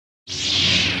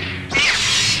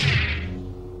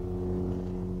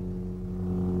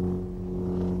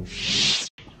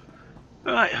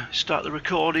Right, start the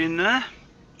recording there.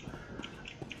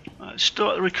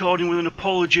 Start the recording with an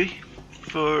apology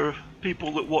for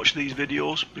people that watch these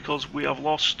videos, because we have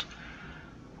lost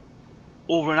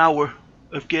over an hour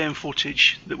of game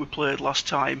footage that we played last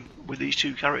time with these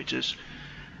two characters,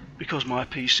 because my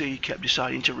PC kept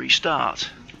deciding to restart,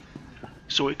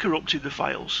 so it corrupted the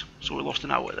files, so we lost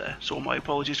an hour there. So my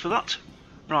apologies for that.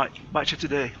 Right, back to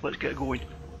today, let's get going.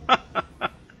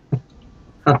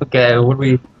 Okay, what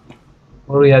do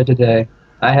we have today?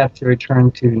 I have to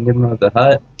return to Nimrod the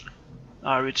Hut.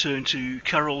 I return to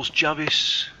Carol's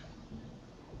Javis.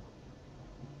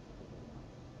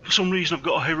 For some reason I've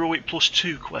got a heroic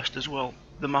 +2 quest as well,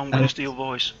 the man with the steel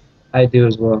voice. I do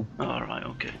as well. Alright,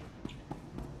 okay.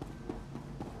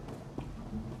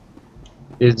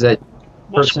 Is that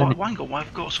What's person... Wango?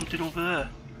 I've got something over there.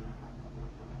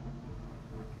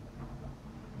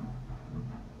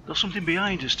 There's something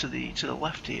behind us to the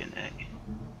left here, Nick.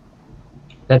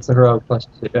 That's the heroic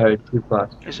 +2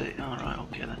 plus. Is it? Alright,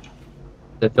 okay then.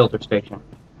 The filter station.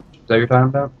 Is that what you're talking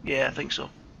about? Yeah, I think so.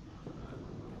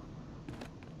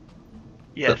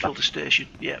 Yeah, filter station.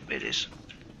 Yeah, it is.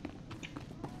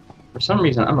 For some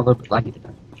reason, I'm a little bit laggy today.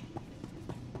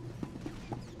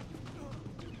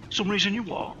 Some reason you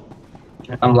what?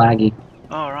 I'm laggy.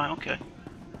 Alright, okay.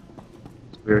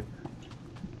 It's weird.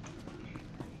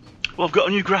 Well, I've got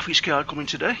a new graphics card coming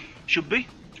today. Should be.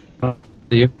 Do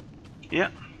you? Yeah.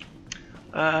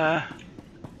 The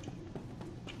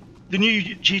new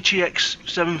GTX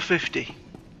 750.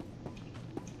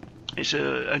 It's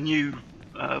a new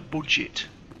budget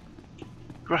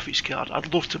graphics card.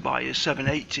 I'd love to buy a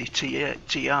 780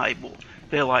 Ti, but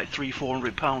they're like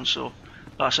 £300–400, so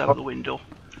that's out of the window.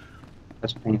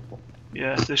 That's painful.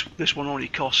 Yeah, this one only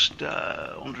cost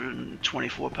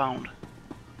 £124.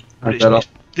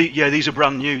 Yeah, these are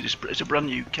brand new. It's a brand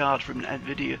new card from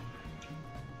Nvidia.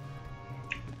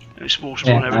 And it's supposed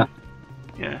to run everything.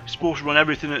 Yeah, it's supposed to run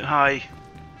everything at high.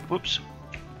 Whoops!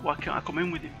 Why can't I come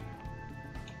in with you?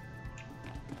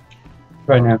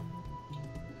 Right now.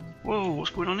 Whoa! What's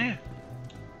going on here?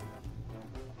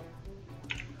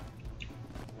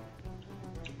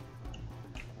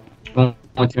 Want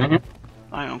you in here?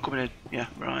 I'm coming in. Yeah,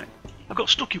 right. I got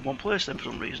stuck in one place then for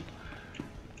some reason.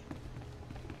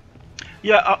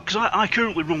 Yeah, because I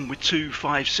currently run with two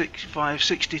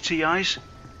 560 Ti's.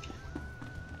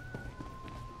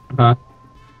 Uh-huh.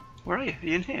 Where are you? Are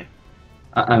you in here?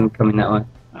 I'm coming that way.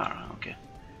 Alright, okay.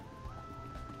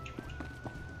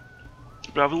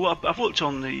 But I've looked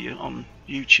on the on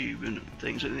YouTube and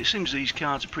things, and it seems these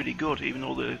cards are pretty good, even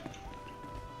though they're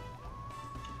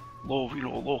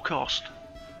low cost.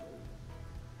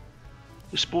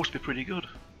 They're supposed to be pretty good.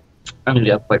 I need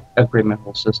to upgrade my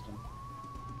whole system.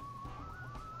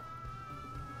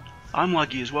 I'm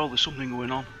laggy as well. There's something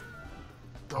going on.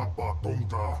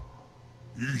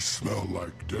 You smell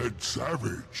like dead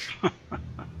savage.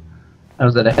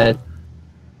 How's that ahead?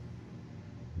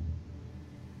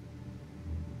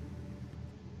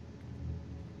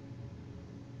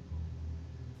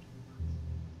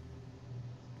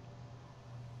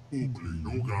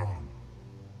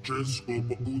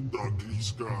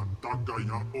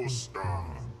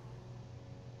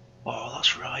 Oh,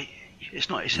 that's right. It's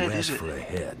not his head, is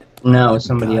it? No, it's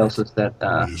somebody else's that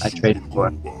I traded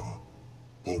for.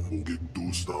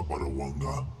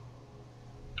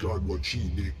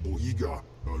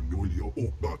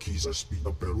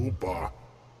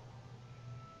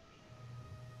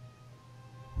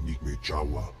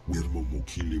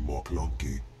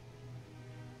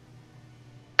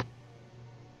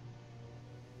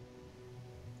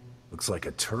 Looks like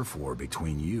a turf war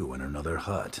between you and another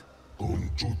hut.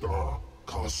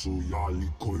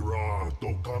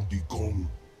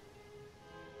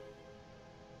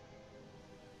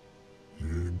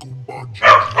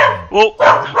 Oh!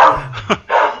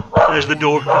 There's the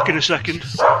door. Back in a second.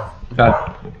 Okay.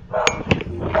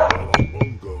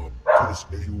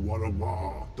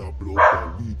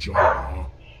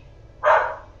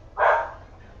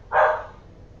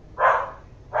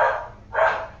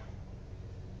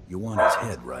 You want his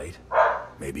head, right?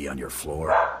 Maybe on your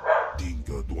floor?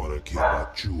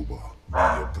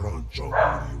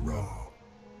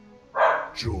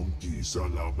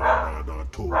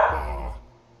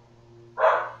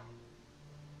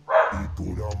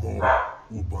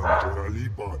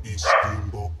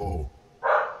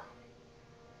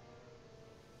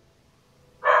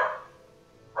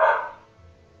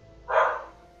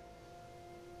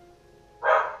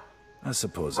 I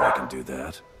suppose I can do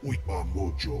that.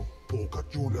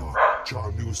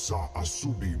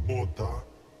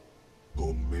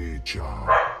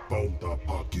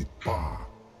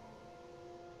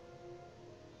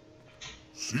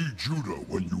 See Judah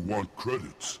when you want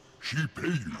credits. She pay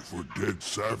you for dead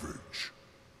savage.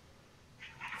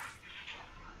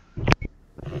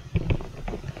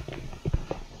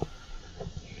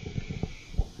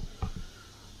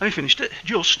 Have you finished it?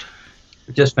 Just?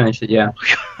 We just finished it, yeah.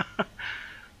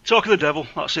 Talk of the devil,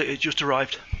 that's it, it just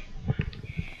arrived.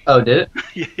 Oh, did it?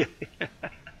 Yeah.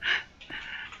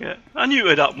 Yeah. I knew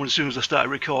it'd happen as soon as I started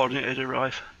recording it'd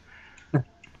arrive.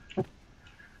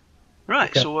 Right,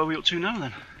 Okay. so where are we up to now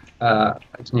then? I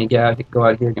just need to go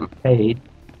out here and get paid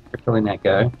for killing that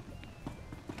guy.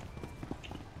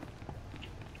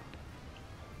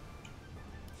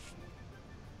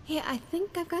 Hey, I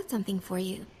think I've got something for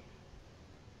you.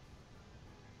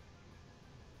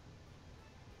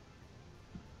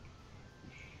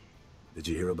 Did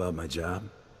you hear about my job?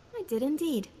 I did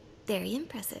indeed. Very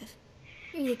impressive.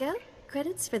 Here you go.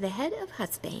 Credits for the head of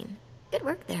Hutsbane. Good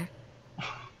work there.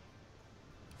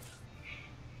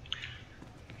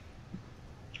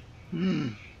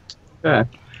 Okay.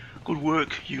 Good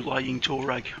work, you lying toe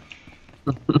rag.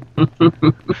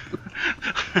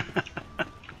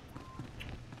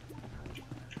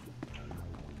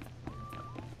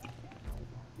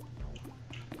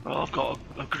 Well, I've got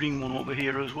a green one over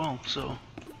here as well, so...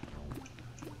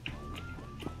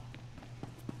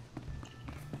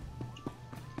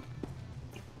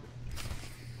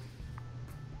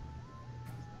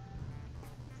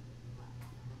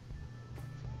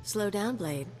 Slow down,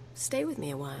 Blade. Stay with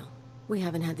me a while. We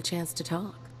haven't had the chance to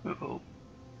talk. Uh-oh.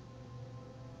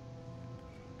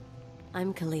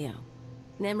 I'm Kaleo.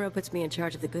 Nemro puts me in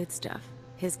charge of the good stuff.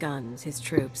 His guns, his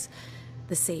troops,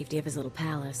 the safety of his little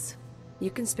palace.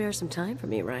 You can spare some time for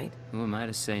me, right? Who am I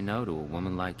to say no to a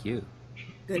woman like you?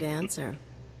 Good answer.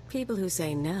 People who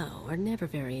say no are never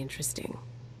very interesting.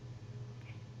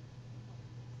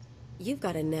 You've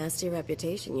got a nasty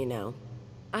reputation, you know.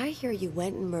 I hear you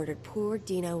went and murdered poor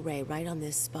Dino Ray right on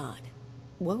this spot.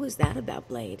 What was that about,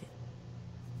 Blade?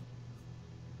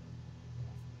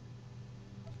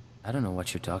 I don't know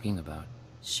what you're talking about.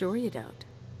 Sure you don't.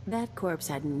 That corpse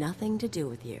had nothing to do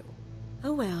with you.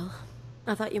 Oh well.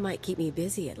 I thought you might keep me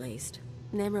busy at least.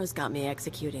 Nemro's got me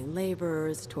executing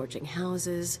laborers, torching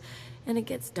houses, and it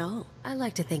gets dull. I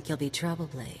like to think you'll be trouble,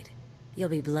 Blade. You'll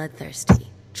be bloodthirsty,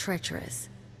 treacherous.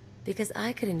 Because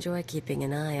I could enjoy keeping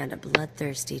an eye on a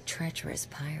bloodthirsty, treacherous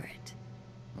pirate.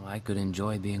 Well, I could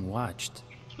enjoy being watched.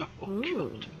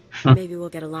 Ooh. Maybe we'll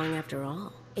get along after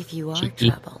all. If you are Cheeky.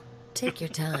 trouble, take your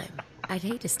time. I'd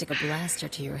hate to stick a blaster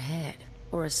to your head,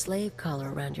 or a slave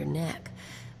collar around your neck,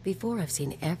 before I've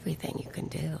seen everything you can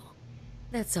do.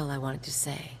 That's all I wanted to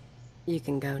say. You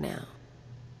can go now.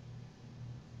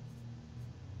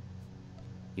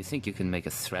 You think you can make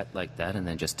a threat like that and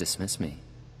then just dismiss me?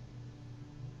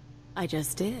 I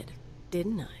just did,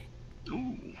 didn't I?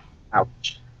 Ooh.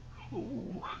 Ouch.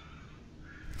 Ooh.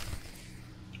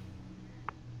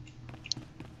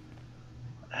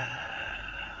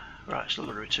 Right, still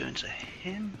got to return to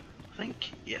him, I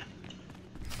think. Yeah.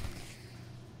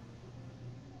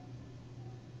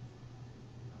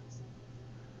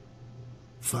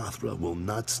 Fathra will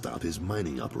not stop his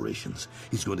mining operations.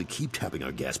 He's going to keep tapping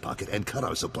our gas pocket and cut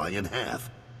our supply in half.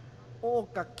 O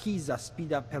kakiza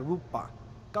spida perupa,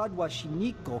 kadwa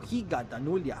shiniko higa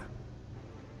danulia.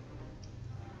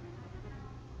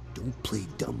 Don't play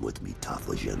dumb with me,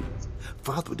 Taflajan.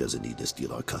 Fathra doesn't need to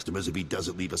steal our customers if he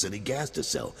doesn't leave us any gas to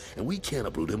sell, and we can't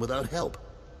uproot him without help.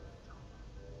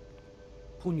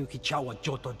 Punyu kichawa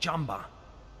joto jamba.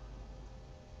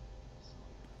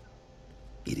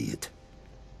 Idiot.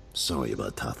 Sorry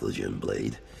about Taflajan,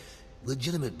 Blade.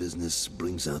 Legitimate business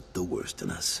brings out the worst in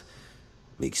us.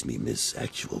 Makes me miss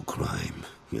actual crime,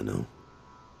 you know?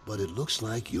 But it looks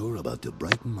like you're about to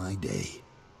brighten my day.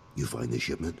 You find the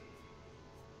shipment?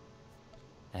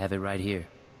 I have it right here.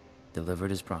 Delivered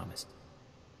as promised.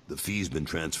 The fee's been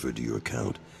transferred to your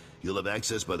account. You'll have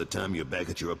access by the time you're back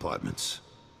at your apartments.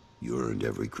 You earned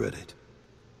every credit.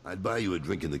 I'd buy you a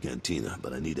drink in the cantina,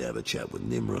 but I need to have a chat with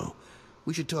Nimro.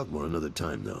 We should talk more another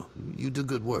time, though. You do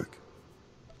good work.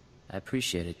 I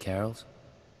appreciate it, Carols.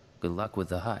 Good luck with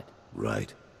the hut.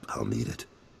 Right. I'll need it.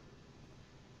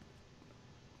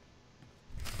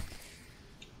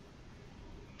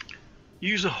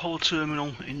 Use a holo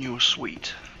terminal in your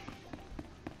suite.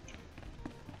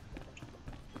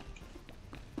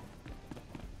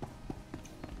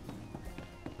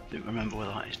 Don't remember where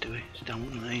that is, do we? It's down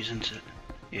one of these, isn't it?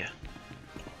 Yeah.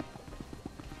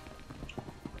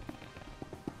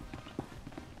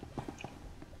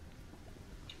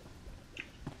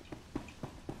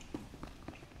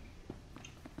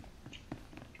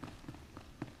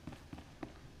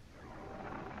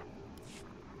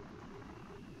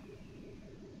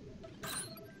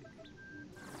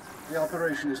 The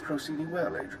operation is proceeding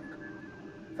well, Agent.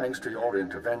 Thanks to your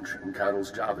intervention,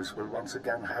 Carol's Jarvis will once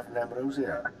again have Nemro's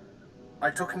ear. I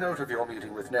took note of your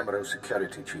meeting with Nemro's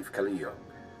security chief, Kaleo.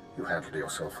 You handled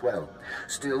yourself well.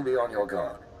 Still be on your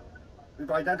guard.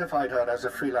 We've identified her as a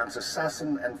freelance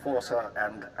assassin, enforcer,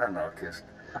 and anarchist.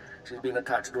 She's been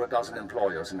attached to a dozen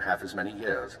employers in half as many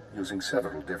years, using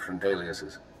several different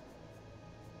aliases.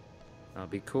 I'll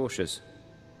be cautious.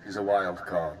 She's a wild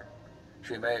card.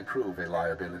 She may prove a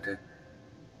liability,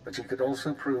 but she could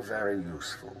also prove very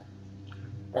useful.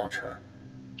 Watch her.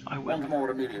 I will. One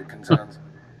more immediate concerns.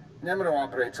 Nemro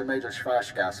operates a major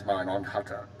Schwarzgas gas mine on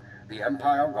Hutta. The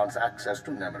Empire wants access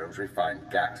to Nemro's refined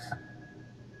gas.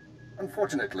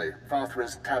 Unfortunately, Farthra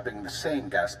is tapping the same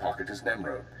gas pocket as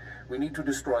Nemro. We need to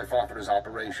destroy Farthra's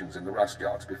operations in the rust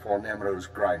yards before Nemro's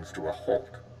grinds to a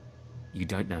halt. You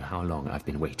don't know how long I've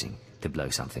been waiting to blow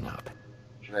something up.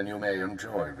 Then you may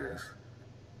enjoy this.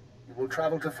 You will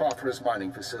travel to Farthra's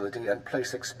mining facility and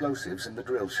place explosives in the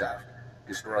drill shaft,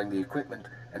 destroying the equipment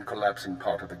and collapsing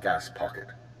part of the gas pocket.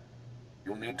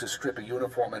 You'll need to strip a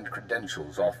uniform and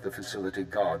credentials off the facility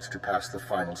guards to pass the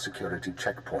final security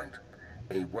checkpoint.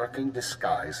 A working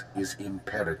disguise is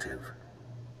imperative.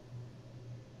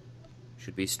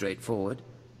 Should be straightforward.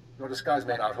 Your disguise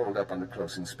may not hold up under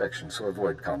close inspection, so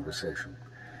avoid conversation.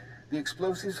 The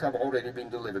explosives have already been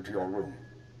delivered to your room.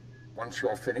 Once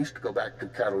you're finished, go back to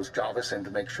Carol's Jarvis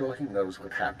and make sure he knows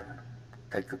what happened.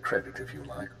 Take the credit if you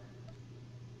like.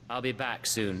 I'll be back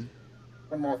soon.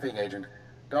 One more thing, Agent.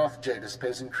 Darth Jadis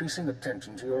pays increasing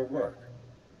attention to your work.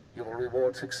 He will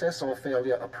reward success or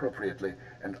failure appropriately,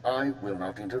 and I will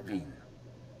not intervene.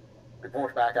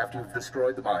 Report back after you've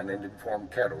destroyed the mine and inform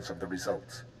Carols of the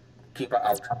results. Keep her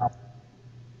out.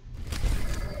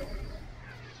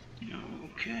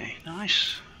 Okay,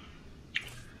 nice.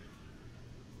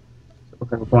 So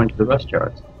looks like we're going to the rust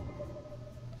yards.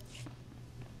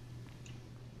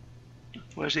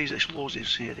 Where's these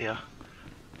explosives? Here they are.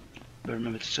 I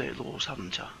remember to say those,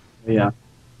 haven't I? Yeah.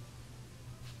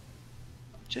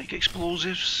 Take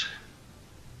explosives.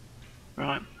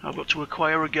 Right, I've got to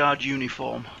acquire a guard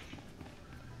uniform.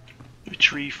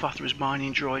 Retrieve Fathra's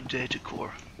mining droid data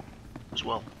core as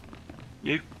well.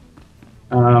 You?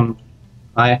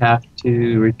 I have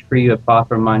to retrieve a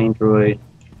Fathra mining droid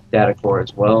data core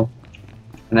as well.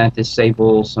 And that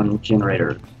disables some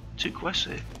generators. 2 quests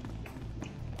here.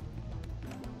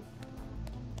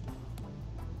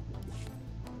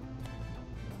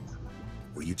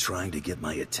 Were you trying to get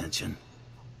my attention?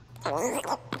 Oh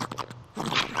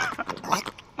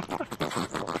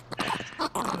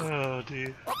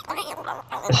dear.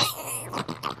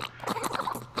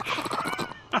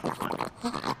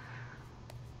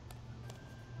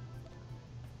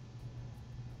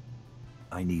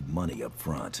 I need money up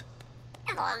front.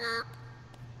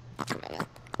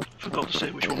 Forgot to say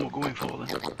which one we're going for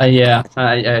then. Yeah,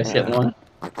 I hit one.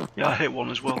 Yeah, I hit one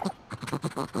as well.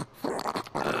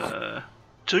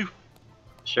 2.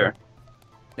 Sure.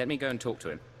 Let me go and talk to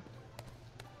him.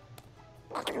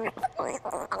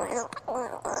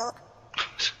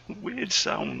 Weird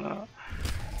sound that.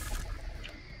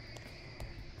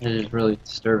 It is really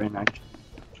disturbing, actually.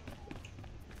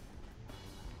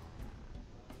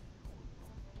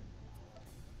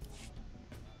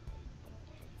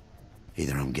 Hey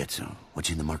there, I'm Getzo. What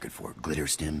you in the market for? Glitter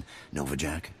Stem, Nova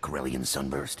Jack, Corellian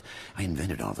Sunburst? I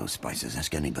invented all those spices.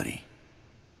 Ask anybody.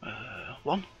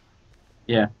 1.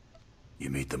 Yeah. You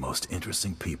meet the most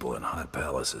interesting people in hot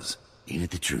palaces. Ain't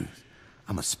it the truth?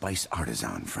 I'm a spice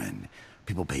artisan, friend.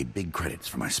 People pay big credits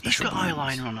for my He's special got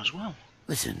blends. eyeliner on as well.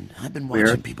 Listen, I've been Weird.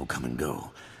 watching people come and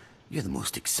go. You're the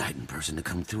most exciting person to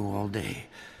come through all day.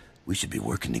 We should be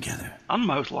working together. And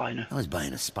mouth liner. I was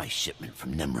buying a spice shipment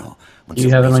from Nemro when Do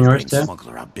you have it on yours, razor-brained too?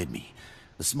 smuggler outbid me.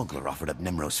 The smuggler offered up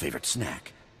Nemro's favorite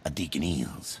snack, a deacon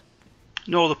eels.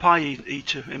 No, the pie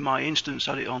eater in my instance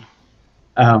had it on.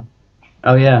 Oh.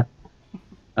 Oh, yeah.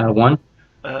 1?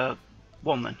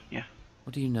 1 then, yeah.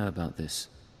 What do you know about this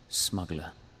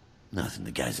smuggler? Nothing,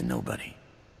 the guy's a nobody.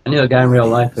 I knew a guy in real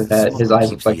life who had his eyes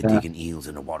Keeps looked like the that. deacon eels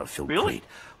in a water-filled Really? crate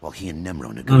while he and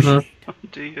Nemro negotiate. Oh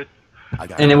dear. I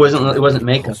got And it wasn't a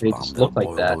makeup, pulse it bomb just that'll looked like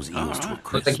boil that. those eels to a Alright.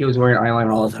 crisp. Looked like he was wearing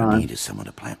eyeliner all the I time. need is someone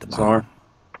to plant the bomb.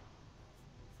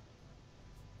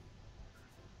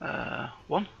 Bizarre.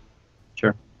 1.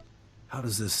 Sure. How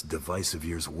does this device of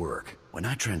yours work? When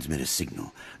I transmit a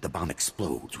signal, the bomb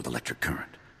explodes with electric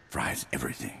current, fries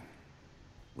everything.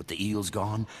 With the eels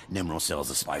gone, Nemro sells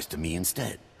the spice to me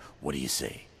instead. What do you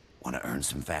say? Want to earn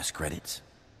some fast credits?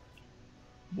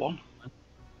 1.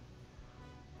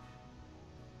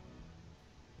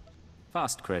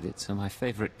 Fast credits are my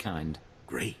favorite kind.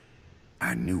 Great.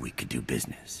 I knew we could do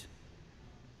business.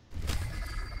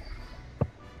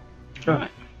 Sure.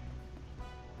 Right.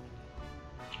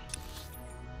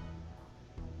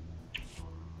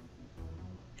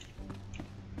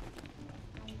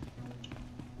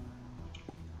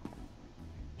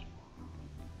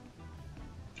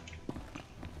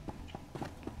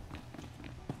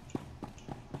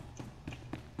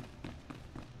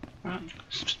 Right.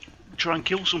 Try and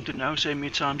kill something now. Save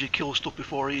me times you kill stuff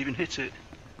before I even hit it.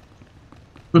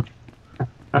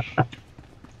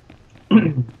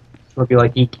 It'll be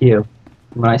like EQ.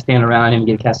 When I stand around him,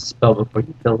 you cast a spell before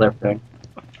you kill everything.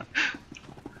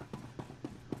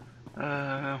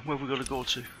 Where have we got to go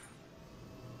to?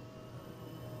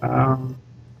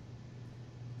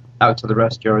 Out to the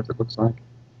rest yards, it looks like.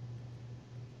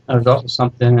 There's also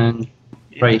something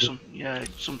Yeah, right.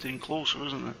 Something closer,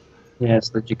 isn't it? Yeah, it's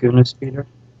the Jaguna speeder.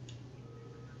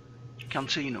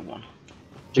 Cantina one.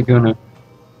 Jaguna.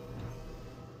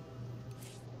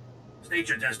 State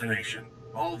your destination.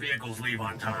 All vehicles leave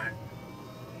on time.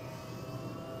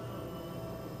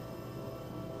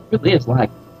 Really is lag.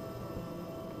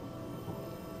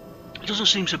 It doesn't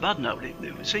seem so bad now.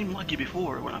 It seemed laggy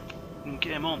before when I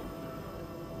came on.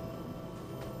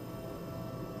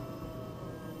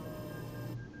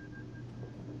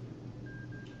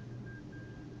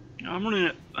 I'm running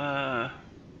at,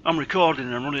 I'm recording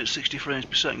and I'm running at 60 frames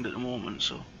per second at the moment,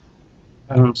 so.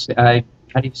 I don't see. How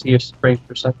do you see your frames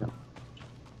per second?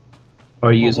 Or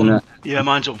are you using it? Yeah,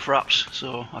 mine's on fraps,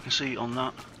 so I can see it on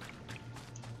that.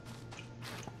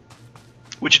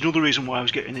 Which is another reason why I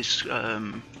was getting this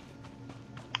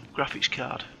graphics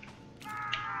card.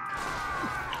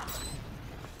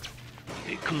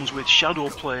 It comes with shadow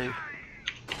play.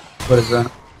 What is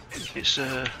that? It's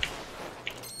a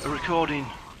recording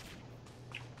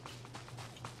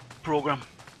program,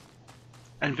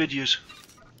 NVIDIA's.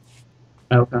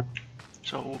 Okay.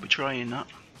 So we'll be trying that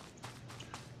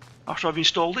after I've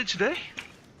installed it today.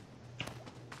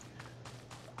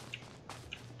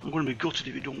 I'm going to be gutted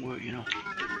if it don't work, you know.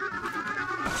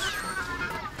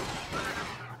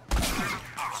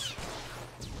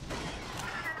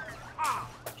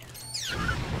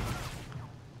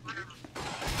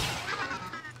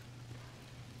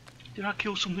 Did I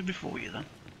kill something before you then?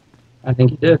 I think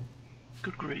you did.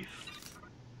 Good grief.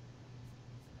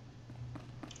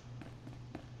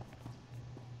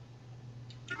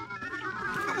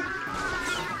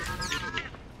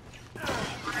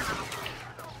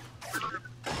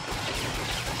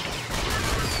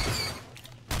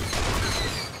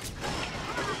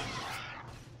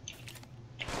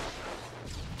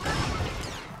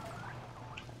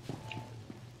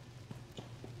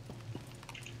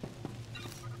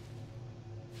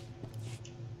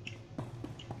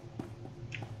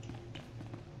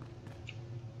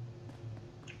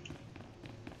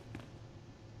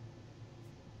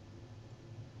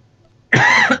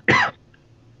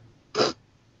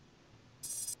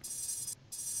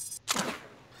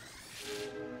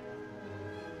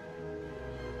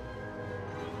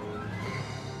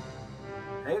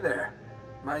 Hey there.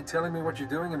 Mind telling me what you're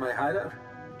doing in my hideout?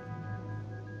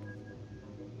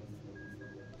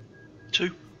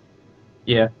 2.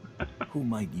 Yeah. Who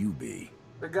might you be?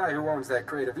 The guy who owns that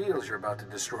crate of eels you're about to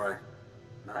destroy.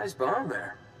 Nice bomb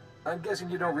there. I'm guessing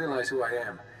you don't realize who I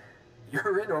am.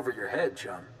 You're in over your head,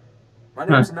 chum. My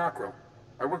name's Nockrel.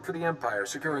 I work for the Empire,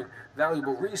 securing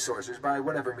valuable resources by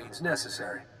whatever means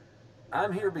necessary.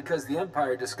 I'm here because the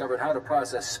Empire discovered how to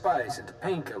process spice into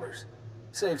painkillers.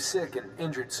 Save sick and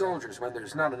injured soldiers when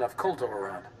there's not enough colto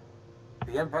around.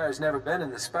 The Empire's never been in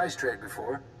the spice trade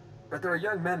before, but there are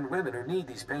young men and women who need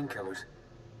these painkillers.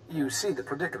 You see the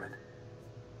predicament.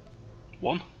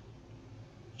 1.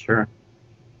 Sure.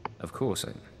 Of course,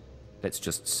 let's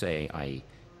just say I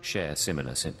share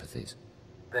similar sympathies.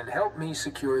 Then help me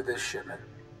secure this shipment.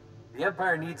 The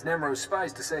Empire needs Nemro's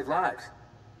spice to save lives.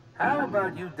 How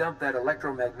about you dump that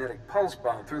electromagnetic pulse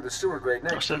bomb through the sewer grate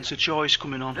next to you? A sense of choice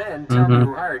coming on. Then tell me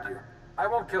who hired you. I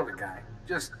won't kill the guy.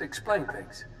 Just explain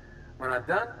things. When I'm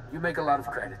done, you make a lot of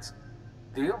credits.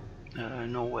 Deal?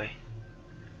 No way.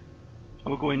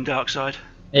 Are we going dark side?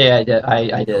 Yeah, I did. I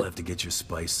You'll did. have to get your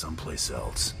spice someplace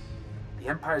else. The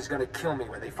Empire's gonna kill me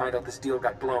when they find out this deal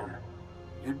got blown.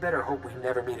 You'd better hope we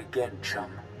never meet again, chum.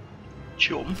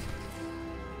 Chum?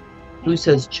 Who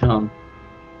says chum?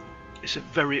 It's a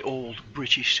very old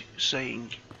British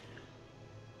saying.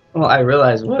 Well, I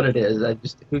realize what it is.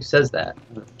 Who says that?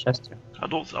 Chester. I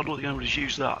don't think anybody's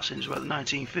used that since about the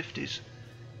 1950s.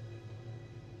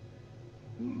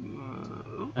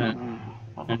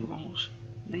 I love those.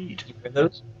 Need. You wear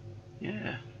those?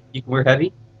 Yeah. You can wear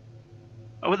heavy?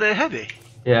 Oh, were they heavy?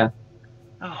 Yeah.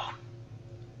 Oh.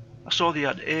 I saw they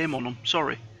had aim on them.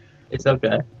 Sorry. It's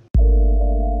okay.